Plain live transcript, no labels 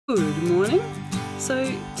Good morning.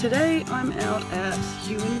 So today I'm out at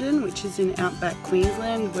Hughenden, which is in outback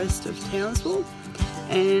Queensland, west of Townsville,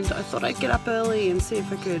 and I thought I'd get up early and see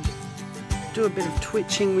if I could do a bit of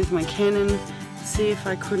twitching with my Canon, see if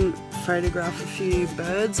I couldn't photograph a few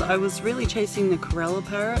birds. I was really chasing the Corella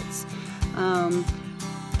parrots,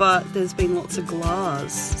 but there's been lots of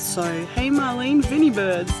galahs. So hey Marlene, Vinnie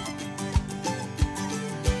birds.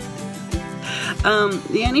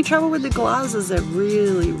 The only trouble with the galahs is they're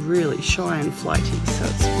really shy and flighty, so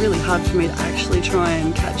it's really hard for me to actually try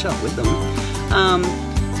and catch up with them.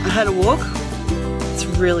 I had a walk. It's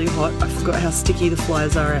really hot. I forgot how sticky the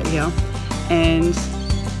flies are out here, and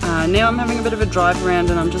now I'm having a bit of a drive around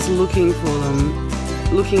and I'm just looking for them.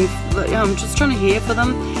 I'm just trying to hear for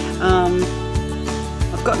them.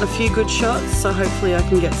 I've gotten a few good shots, so hopefully I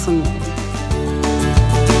can get some more.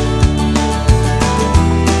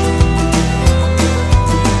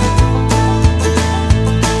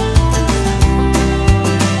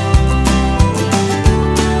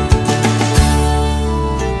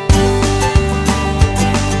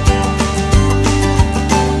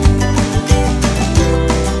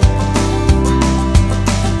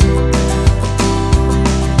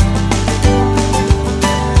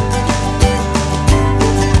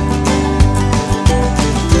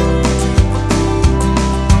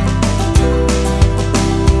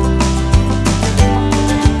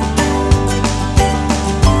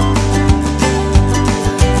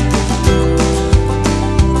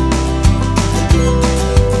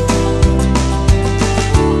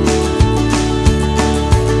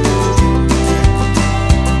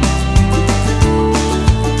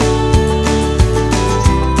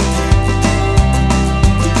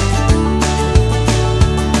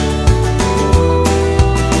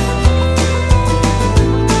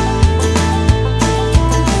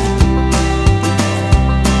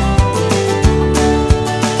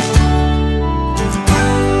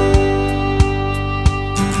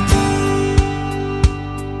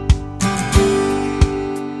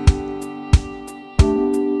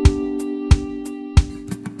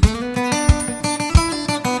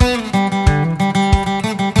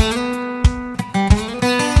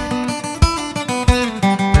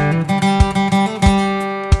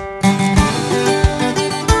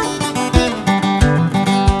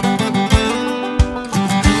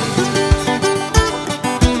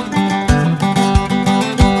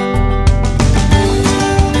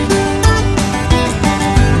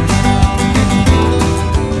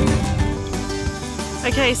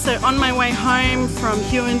 Okay, so on my way home from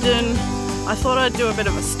Hughenden, I thought I'd do a bit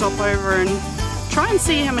of a stopover and try and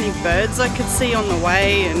see how many birds I could see on the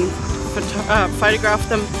way and photograph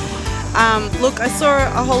them. Look, I saw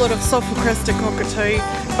a whole lot of sulphur-crested cockatoo,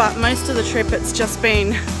 but most of the trip it's just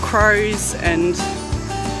been crows and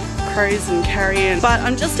carrion. But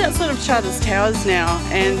I'm just outside of Charters Towers now,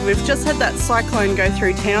 and we've just had that cyclone go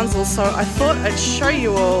through Townsville, so I thought I'd show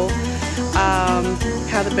you all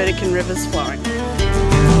how the Burdekin River's flowing.